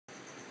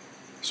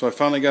So I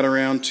finally got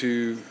around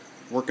to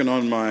working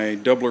on my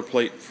doubler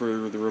plate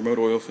for the remote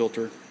oil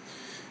filter.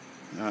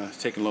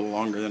 It's taking a little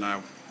longer than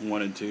I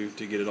wanted to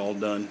get it all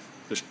done,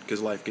 just because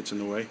life gets in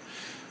the way.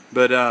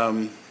 But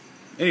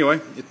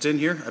anyway, it's in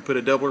here. I put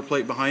a doubler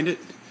plate behind it.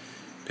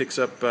 Picks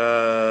up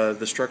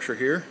the structure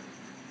here,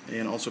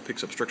 and also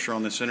picks up structure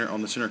on the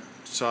center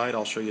side.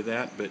 I'll show you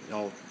that, but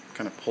I'll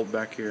kind of pull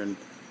back here and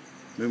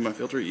move my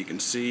filter. You can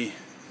see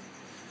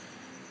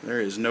there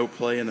is no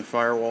play in the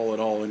firewall at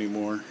all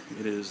anymore.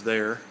 It is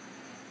there.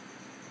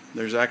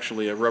 There's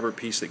actually a rubber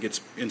piece that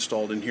gets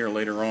installed in here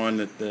later on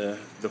that the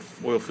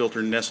oil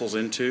filter nestles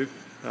into.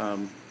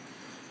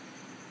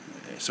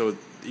 So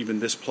even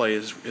this play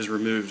is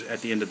removed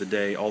at the end of the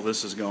day. All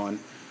this is gone,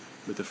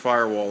 but the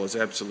firewall is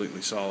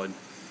absolutely solid.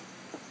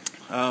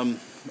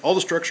 All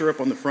the structure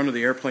up on the front of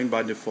the airplane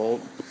by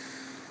default,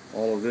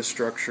 all of this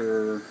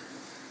structure,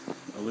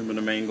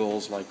 aluminum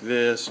angles like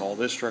this, all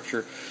this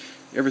structure,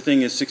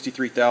 everything is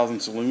 63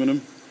 thousandths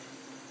aluminum.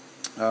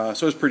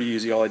 So it's pretty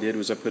easy. All I did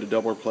was I put a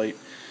doubler plate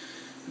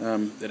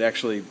that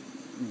actually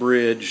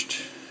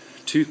bridged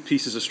two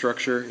pieces of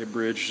structure. It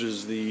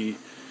bridges the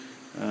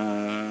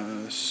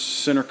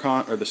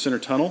center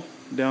tunnel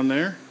down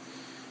there,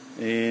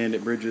 and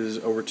it bridges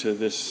over to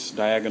this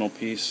diagonal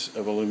piece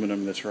of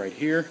aluminum that's right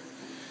here.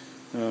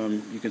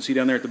 You can see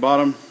down there at the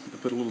bottom, I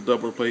put a little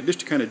doubler plate just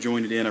to kind of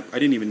join it in. I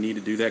didn't even need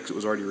to do that because it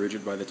was already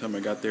rigid by the time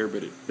I got there,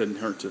 but it doesn't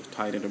hurt to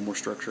tie it into more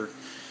structure.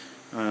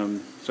 So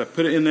I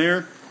put it in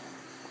there,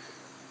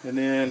 and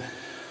then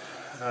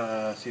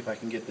see if I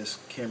can get this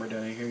camera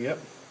down in here. Yep.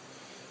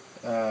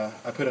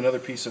 I put another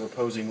piece of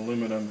opposing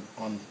aluminum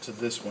onto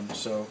this one,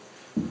 so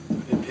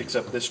it picks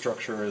up this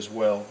structure as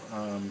well,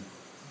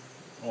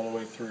 all the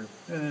way through.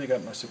 And then I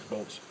got my 6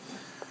 bolts.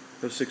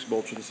 Those 6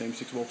 bolts are the same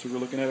 6 bolts we were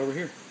looking at over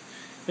here.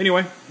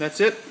 Anyway,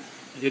 that's it.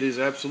 It is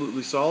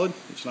absolutely solid.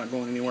 It's not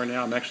going anywhere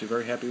now. I'm actually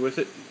very happy with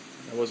it.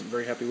 I wasn't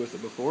very happy with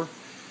it before.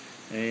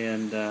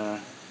 And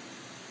I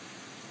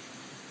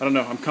don't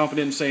know. I'm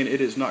confident in saying it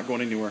is not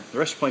going anywhere. The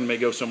rest of the plane may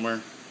go somewhere,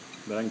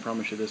 but I can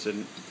promise you this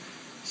isn't.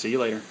 See you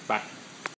later. Bye.